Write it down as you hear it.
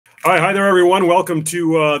Hi there, everyone. Welcome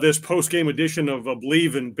to this post-game edition of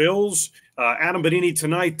Believe in Bills. Adam Benigni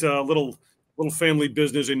tonight, little family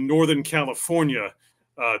business in Northern California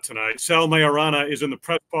tonight. Sal Maiorana is in the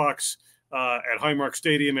press box at Highmark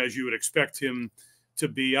Stadium, as you would expect him to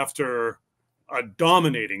be after a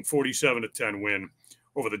dominating 47-10 win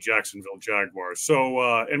over the Jacksonville Jaguars.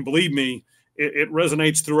 So, and believe me, it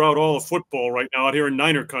resonates throughout all of football right now out here in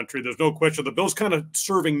Niner country. There's no question. The Bills kind of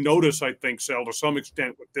serving notice, I think, Sal, to some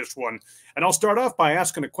extent with this one. And I'll start off by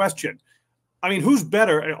asking a question. I mean, who's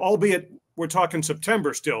better, albeit we're talking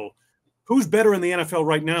September still, who's better in the NFL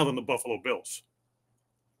right now than the Buffalo Bills?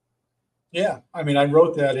 Yeah, I mean, I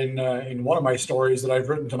wrote that in one of my stories that I've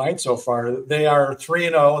written tonight so far. They are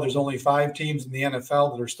 3-0. There's only 5 teams in the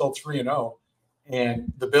NFL that are still 3-0.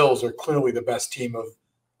 And the Bills are clearly the best team of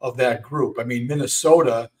that group. I mean,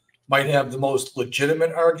 Minnesota might have the most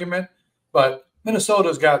legitimate argument, but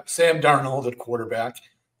Minnesota's got Sam Darnold at quarterback,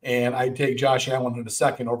 and I'd take Josh Allen in a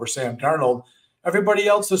second over Sam Darnold. Everybody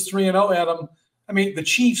else is 3-0, Adam. I mean, the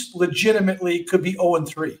Chiefs legitimately could be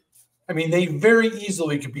 0-3. I mean, they very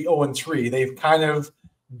easily could be 0-3. They've kind of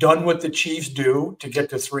done what the Chiefs do to get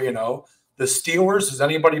to 3-0. The Steelers, does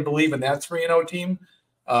anybody believe in that 3-0 team?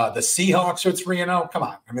 The Seahawks are 3-0. Come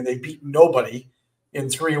on. I mean, they beat nobody in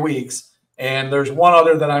 3 weeks. And there's one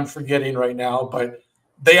other that I'm forgetting right now, but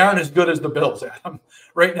they aren't as good as the Bills, Adam.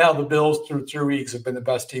 Right now, the Bills through 3 weeks have been the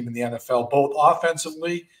best team in the NFL, both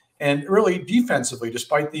offensively and really defensively,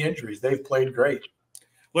 despite the injuries. They've played great.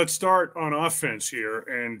 Let's start on offense here.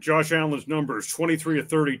 And Josh Allen's numbers, 23 of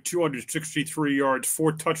 30, 263 yards,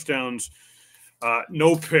 4 touchdowns,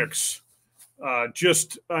 no picks. I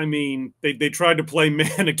mean, they tried to play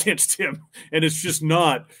man against him, and it's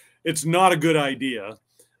not a good idea.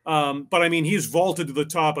 But, I mean, he's vaulted to the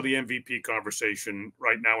top of the MVP conversation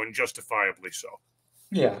right now, and justifiably so.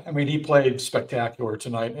 Yeah, I mean, he played spectacular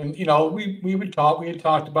tonight. And, you know, we had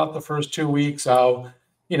talked about the first 2 weeks how,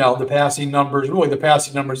 you know, the passing numbers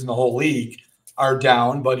in the whole league are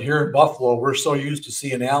down. But here in Buffalo, we're so used to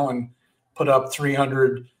seeing Allen put up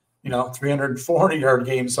 340-yard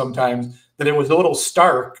games sometimes that it was a little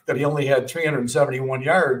stark that he only had 371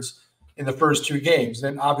 yards in the first 2 games.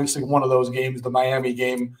 Then obviously one of those games, the Miami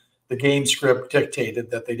game, the game script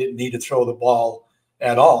dictated that they didn't need to throw the ball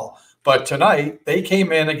at all. But tonight they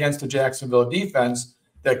came in against the Jacksonville defense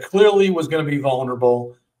that clearly was going to be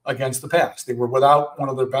vulnerable against the pass. They were without one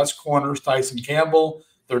of their best corners, Tyson Campbell.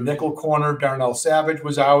 Their nickel corner, Darnell Savage,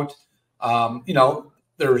 was out. You know,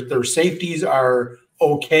 their safeties are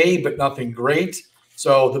okay, but nothing great.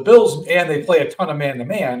 So the Bills, and they play a ton of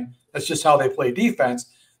man-to-man. That's just how they play defense.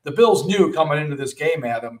 The Bills knew coming into this game,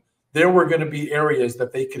 Adam, there were going to be areas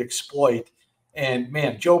that they could exploit. And,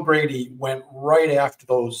 man, Joe Brady went right after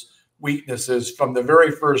those weaknesses from the very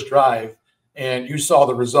first drive, and you saw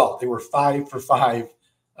the result. They were 5 for 5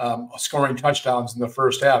 scoring touchdowns in the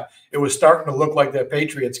first half. It was starting to look like that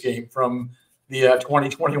Patriots game from the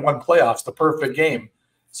 2021 playoffs, the perfect game.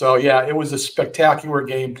 So, yeah, it was a spectacular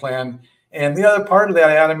game plan. And the other part of that,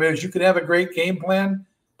 Adam, is you can have a great game plan,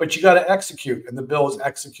 but you got to execute, and the Bills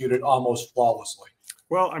executed almost flawlessly.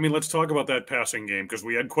 Well, I mean, let's talk about that passing game because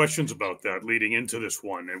we had questions about that leading into this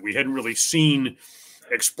one, and we hadn't really seen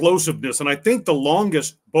explosiveness. And I think the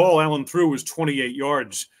longest ball Allen threw was 28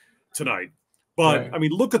 yards tonight. But, right. I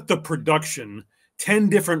mean, look at the production. 10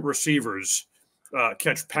 different receivers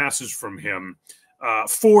catch passes from him.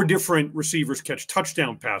 4 different receivers catch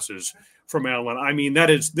touchdown passes from Allen. I mean,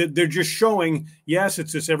 they're just showing, yes,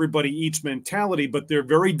 it's this everybody eats mentality, but they're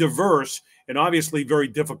very diverse and obviously very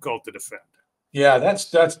difficult to defend. Yeah, that's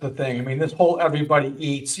the thing. I mean, this whole everybody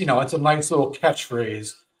eats, you know, it's a nice little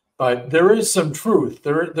catchphrase, but there is some truth.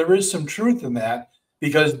 There is some truth in that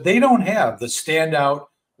because they don't have the standout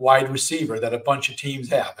wide receiver that a bunch of teams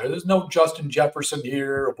have. There's no Justin Jefferson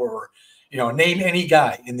here or, you know, name any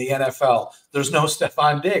guy in the NFL. There's no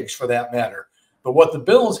Stephon Diggs for that matter. But what the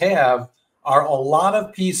Bills have are a lot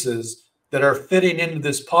of pieces that are fitting into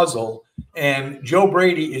this puzzle, and Joe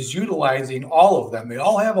Brady is utilizing all of them. They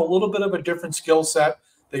all have a little bit of a different skill set.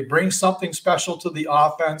 They bring something special to the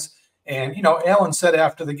offense. And, you know, Allen said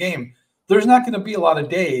after the game, there's not going to be a lot of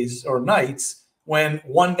days or nights when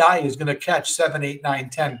one guy is going to catch 7, 8, 9,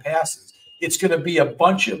 10 passes. It's going to be a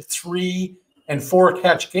bunch of 3 and 4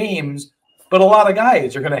 catch games, but a lot of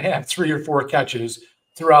guys are going to have 3 or 4 catches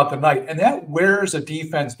throughout the night. And that wears a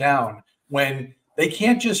defense down when they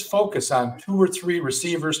can't just focus on 2 or 3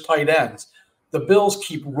 receivers, tight ends. The Bills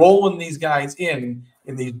keep rolling these guys in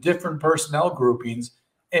these different personnel groupings,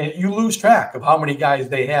 and you lose track of how many guys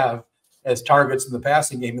they have as targets in the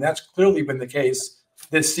passing game. And that's clearly been the case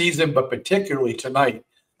this season, but particularly tonight.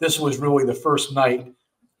 This was really the first night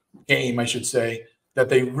game, I should say, that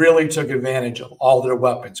they really took advantage of all their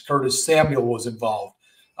weapons. Curtis Samuel was involved.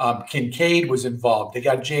 Kincaid was involved. They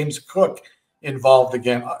got James Cook involved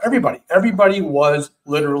again. Everybody was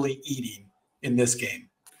literally eating in this game.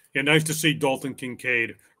 Yeah, nice to see Dalton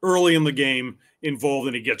Kincaid early in the game involved,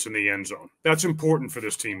 and he gets in the end zone. That's important for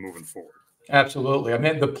this team moving forward. Absolutely. I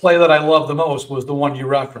mean, the play that I love the most was the one you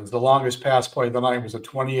referenced. The longest pass play of the night was a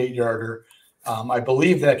 28-yarder. I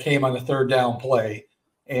believe that came on the third down play,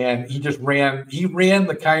 and he just ran. He ran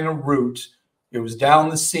the kind of route. It was down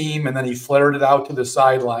the seam, and then he flared it out to the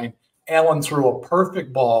sideline. Allen threw a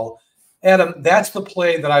perfect ball. Adam, that's the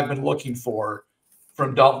play that I've been looking for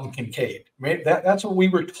from Dalton Kincaid. That's what we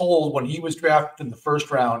were told when he was drafted in the first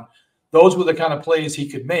round. Those were the kind of plays he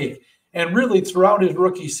could make. And really throughout his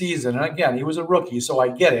rookie season, and again, he was a rookie, so I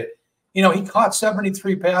get it. You know, he caught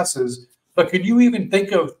 73 passes, but could you even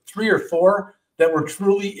think of 3 or 4 that were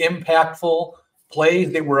truly impactful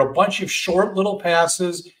plays? They were a bunch of short little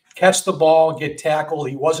passes, catch the ball, get tackled.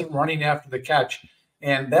 He wasn't running after the catch.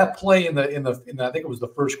 And that play in the I think it was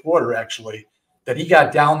the first quarter actually, that he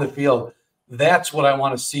got down the field. That's what I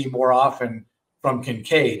want to see more often from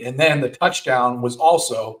Kincaid. And then the touchdown was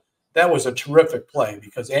also, that was a terrific play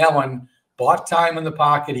because Allen bought time in the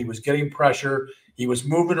pocket. He was getting pressure. He was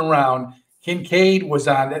moving around. Kincaid was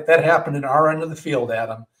on, that happened in our end of the field,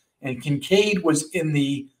 Adam. And Kincaid was in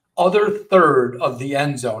the other third of the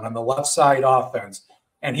end zone on the left side offense.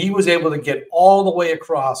 And he was able to get all the way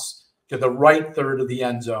across to the right third of the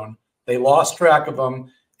end zone. They lost track of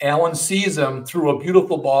him. Allen sees him, threw a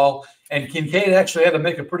beautiful ball, and Kincaid actually had to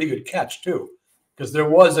make a pretty good catch too, because there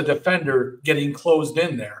was a defender getting closed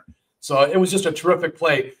in there. So it was just a terrific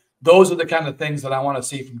play. Those are the kind of things that I want to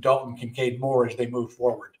see from Dalton Kincaid more as they move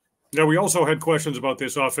forward. Now, we also had questions about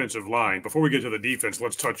this offensive line. Before we get to the defense,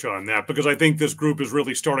 let's touch on that because I think this group is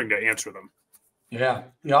really starting to answer them. Yeah,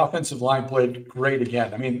 the offensive line played great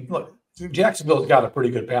again. I mean, look, Jacksonville's got a pretty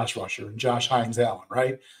good pass rusher in Josh Hines-Allen,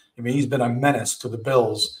 right? I mean, he's been a menace to the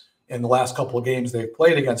Bills in the last couple of games they've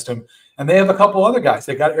played against him. And they have a couple other guys.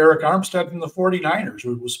 They got Eric Armstead from the 49ers,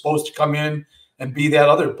 who was supposed to come in and be that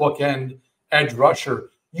other bookend edge rusher.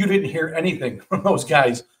 You didn't hear anything from those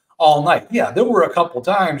guys all night. Yeah, there were a couple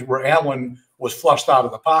times where Allen was flushed out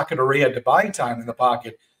of the pocket or he had to buy time in the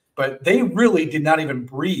pocket, but they really did not even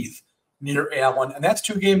breathe near Allen. And that's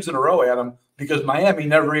 2 games in a row, Adam, because Miami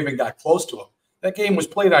never even got close to him. That game was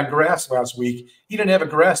played on grass last week. He didn't have a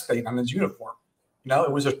grass stain on his uniform. You know,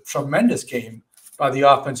 it was a tremendous game by the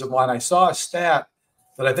offensive line. I saw a stat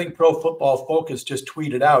that I think Pro Football Focus just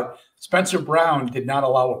tweeted out. Spencer Brown did not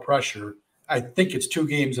allow a pressure. I think it's 2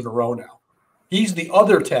 games in a row now. He's the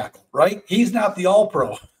other tackle, right? He's not the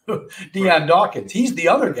all-pro, Deion Dawkins. He's the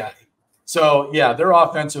other guy. So, yeah, their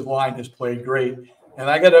offensive line has played great. And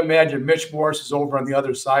I got to imagine Mitch Morse is over on the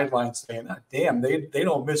other sideline saying, oh, damn, they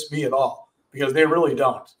don't miss me at all, because they really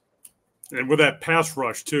don't. And with that pass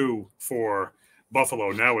rush, too, for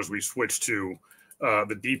Buffalo now as we switch to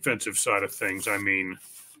the defensive side of things, I mean,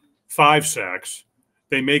 5 sacks.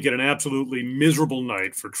 They make it an absolutely miserable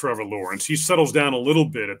night for Trevor Lawrence. He settles down a little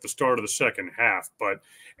bit at the start of the second half,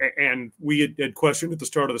 and we had questioned at the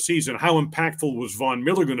start of the season, how impactful was Von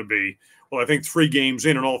Miller going to be? Well, I think 3 games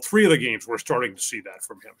in, and all 3 of the games, we're starting to see that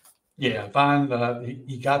from him. Yeah, Von,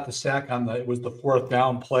 he got the sack on it was the 4th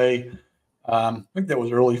down play. I think that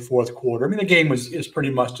was early 4th quarter. I mean, the game is pretty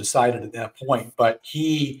much decided at that point, but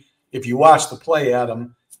if you watch the play,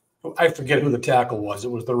 Adam, I forget who the tackle was.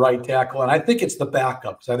 It was the right tackle, and I think it's the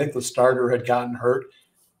backup. So I think the starter had gotten hurt.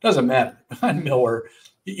 Doesn't matter. Von Miller,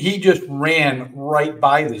 he just ran right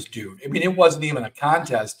by this dude. I mean, it wasn't even a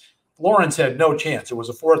contest. Lawrence had no chance. It was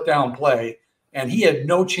a 4th down play, and he had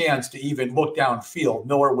no chance to even look downfield.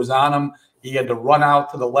 Miller was on him. He had to run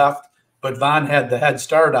out to the left, but Von had the head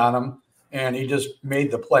start on him, and he just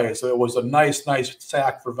made the play. So it was a nice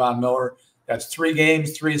sack for Von Miller. That's 3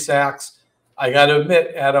 games, 3 sacks. I got to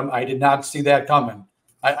admit, Adam, I did not see that coming.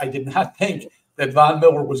 I did not think that Von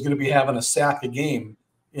Miller was going to be having a sack a game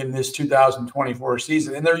in this 2024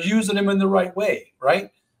 season. And they're using him in the right way,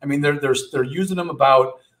 right? I mean, they're using him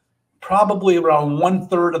probably around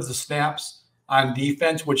 1/3 of the snaps on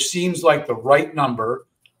defense, which seems like the right number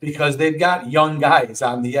because they've got young guys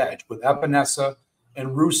on the edge with Epinesa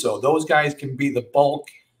and Russo. Those guys can be the bulk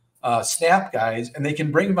snap guys, and they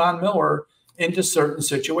can bring Von Miller into certain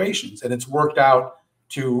situations, and it's worked out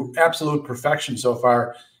to absolute perfection so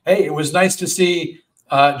far. Hey, it was nice to see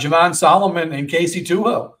Javon Solomon and Casey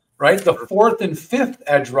Tuhill, right? The 4th and 5th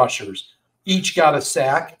edge rushers each got a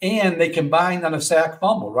sack, and they combined on a sack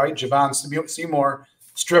fumble, right? Javon Seymour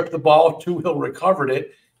stripped the ball, Tuhill recovered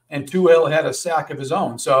it, and Tuhill had a sack of his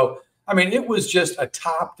own. So I mean, it was just a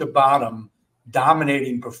top to bottom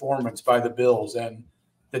dominating performance by the Bills. And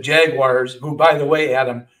the Jaguars, who, by the way,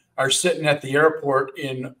 Adam, are sitting at the airport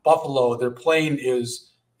in Buffalo. Their plane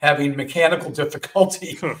is having mechanical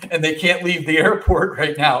difficulty and they can't leave the airport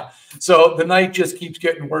right now. So the night just keeps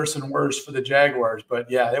getting worse and worse for the Jaguars.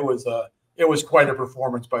 But yeah, it was quite a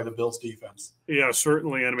performance by the Bills defense. Yeah,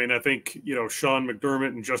 certainly. And I mean, I think, Sean McDermott,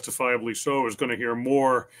 and justifiably so, is going to hear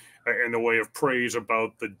more in the way of praise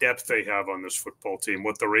about the depth they have on this football team,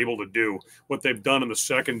 what they're able to do, what they've done in the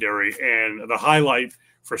secondary. And the highlight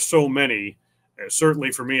for so many,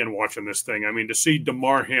 certainly for me in watching this thing, I mean, to see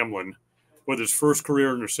Damar Hamlin with his first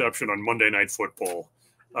career interception on Monday Night Football,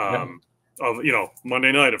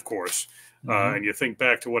 Monday night, of course. And you think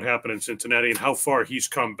back to what happened in Cincinnati and how far he's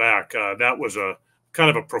come back. That was a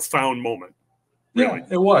kind of a profound moment. Really. Yeah,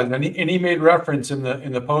 it was. And he made reference in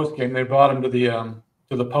the post game. They brought him to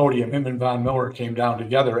the podium. Him and Von Miller came down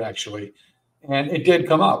together, actually. And it did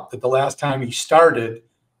come up that the last time he started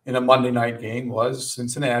in a Monday night game was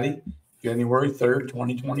Cincinnati, January 3rd,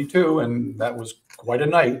 2022. And that was quite a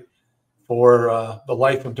night for the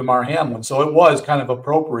life of Damar Hamlin. So it was kind of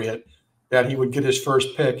appropriate that he would get his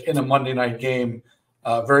first pick in a Monday night game.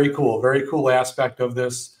 Very cool aspect of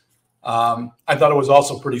this. I thought it was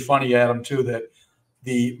also pretty funny, Adam, too, that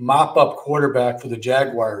the mop-up quarterback for the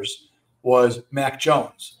Jaguars was Mac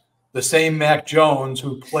Jones, the same Mac Jones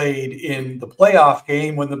who played in the playoff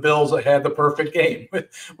game when the Bills had the perfect game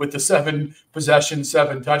with the 7 possessions,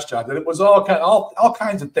 7 touchdowns. And it was all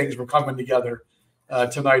kinds of things were coming together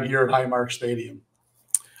tonight here at Highmark Stadium.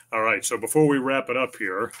 All right, so before we wrap it up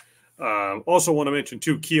here, also want to mention,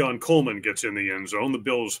 too, Keon Coleman gets in the end zone, the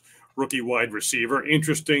Bills' rookie wide receiver.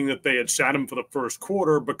 Interesting that they had sat him for the first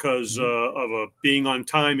quarter because of a being on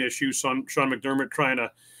time issue. Sean McDermott trying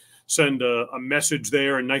to send a message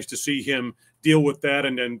there, and nice to see him deal with that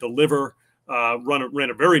and then deliver, ran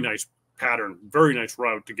a very nice pattern, very nice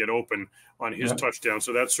route to get open on his touchdown.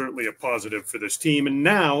 So that's certainly a positive for this team. And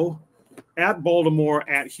now at Baltimore,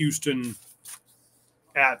 at Houston,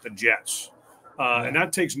 at the Jets. And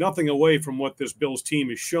that takes nothing away from what this Bills team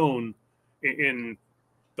has shown in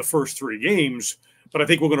the first 3 games. But I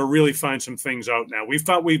think we're going to really find some things out now.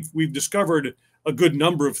 We've discovered a good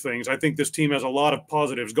number of things. I think this team has a lot of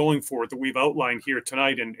positives going for it that we've outlined here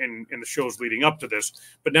tonight and in the shows leading up to this.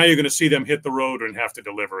 But now you're going to see them hit the road and have to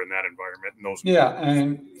deliver in that environment.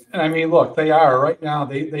 And I mean, look, they are right now.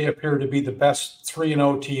 They appear to be the best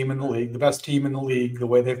 3-0 team in the league, the best team in the league, the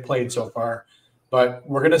way they've played so far. But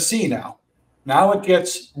we're going to see now. Now it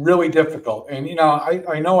gets really difficult. And,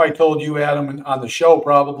 I know I told you, Adam, on the show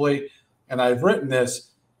probably, and I've written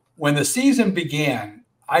this, when the season began,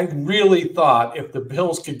 I really thought if the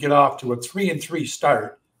Bills could get off to a 3-3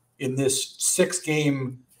 start in this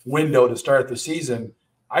 6-game window to start the season,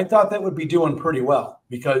 I thought that would be doing pretty well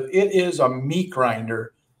because it is a meat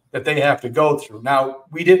grinder that they have to go through. Now,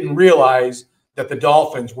 we didn't realize that the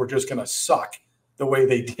Dolphins were just going to suck the way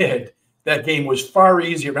they did. That game was far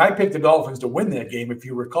easier. I picked the Dolphins to win that game, if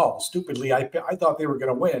you recall. Stupidly, I thought they were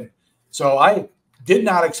going to win. So I did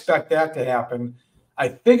not expect that to happen. I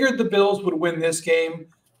figured the Bills would win this game,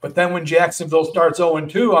 but then when Jacksonville starts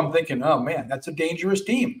 0-2, I'm thinking, oh, man, that's a dangerous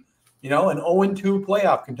team. An 0-2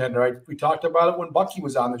 playoff contender. We talked about it when Bucky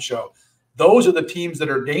was on the show. Those are the teams that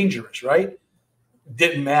are dangerous, right?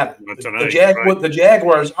 Didn't matter. The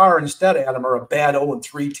Jaguars are instead, Adam, are a bad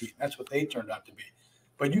 0-3 team. That's what they turned out to be.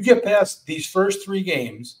 But you get past these first 3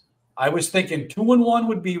 games, I was thinking 2-1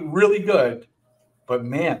 would be really good. But,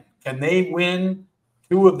 man, can they win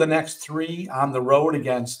 2 of the next 3 on the road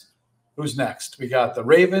against who's next? We got the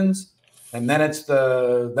Ravens, and then it's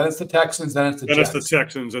the Texans, then it's the Jets. Then it's the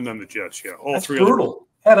Texans, and then the Jets, yeah. That's brutal.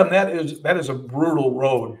 Adam, that is a brutal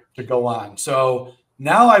road to go on. So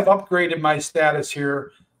now I've upgraded my status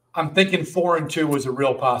here. I'm thinking 4-2 is a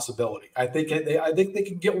real possibility. I think they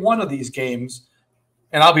can get one of these games.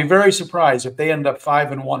 And I'll be very surprised if they end up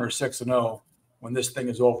 5-1 or 6-0 when this thing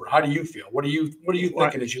is over. How do you feel? What are you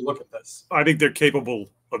thinking as you look at this? I think they're capable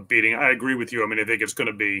of beating. I agree with you. I mean, I think it's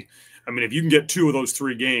going to be. I mean, if you can get 2 of those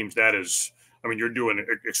 3 games, that is. I mean, you're doing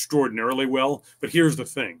extraordinarily well. But here's the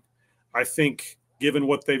thing. I think, given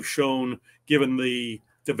what they've shown, given the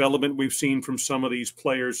development we've seen from some of these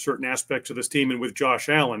players, certain aspects of this team, and with Josh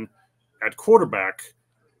Allen at quarterback.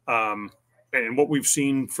 And what we've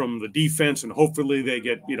seen from the defense, and hopefully they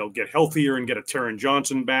get healthier and get a Taron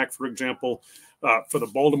Johnson back, for example, for the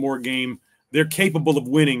Baltimore game, they're capable of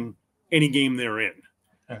winning any game they're in.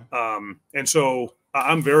 Yeah. And so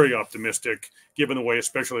I'm very optimistic, given the way,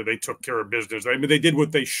 especially they took care of business. I mean, they did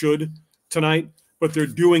what they should tonight, but they're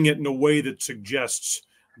doing it in a way that suggests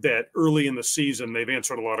that early in the season they've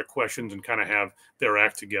answered a lot of questions and kind of have their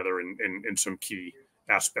act together in some key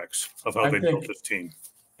aspects of how they built this team.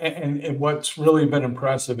 And what's really been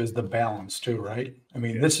impressive is the balance too, right? I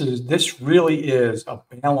mean, this really is a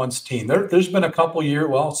balanced team. There's been a couple years,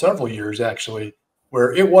 well, several years actually,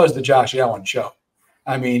 where it was the Josh Allen show.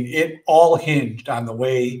 I mean, it all hinged on the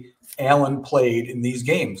way Allen played in these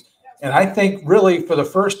games. And I think really for the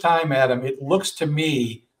first time, Adam, it looks to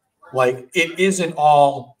me like it isn't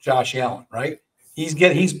all Josh Allen, right? He's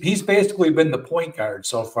basically been the point guard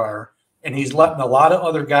so far, and he's letting a lot of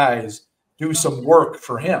other guys do some work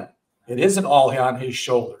for him. It isn't all on his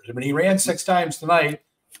shoulders. I mean, he ran 6 times tonight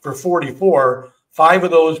for 44. 5 of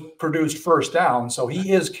those produced first down. So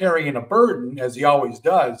he is carrying a burden, as he always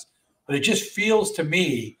does. But it just feels to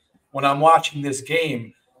me when I'm watching this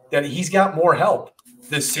game that he's got more help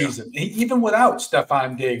this season, even without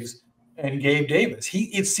Stephon Diggs and Gabe Davis.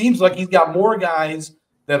 It seems like he's got more guys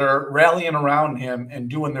that are rallying around him and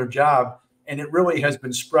doing their job, and it really has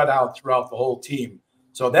been spread out throughout the whole team.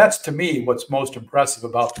 So that's, to me, what's most impressive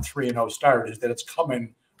about the 3-0 start is that it's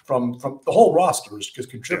coming from the whole roster is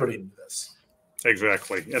contributing to this.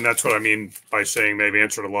 Exactly. And that's what I mean by saying they've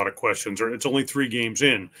answered a lot of questions. It's only 3 games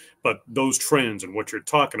in, but those trends and what you're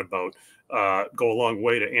talking about go a long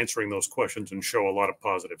way to answering those questions and show a lot of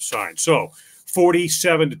positive signs. So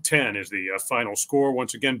 47-10 is the final score.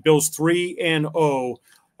 Once again, Bills 3-0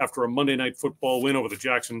 after a Monday Night Football win over the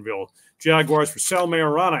Jacksonville Jaguars. For Sal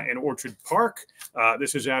Maiorana in Orchard Park,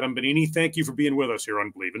 this is Adam Benigni. Thank you for being with us here on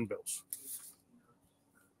Believe in Bills.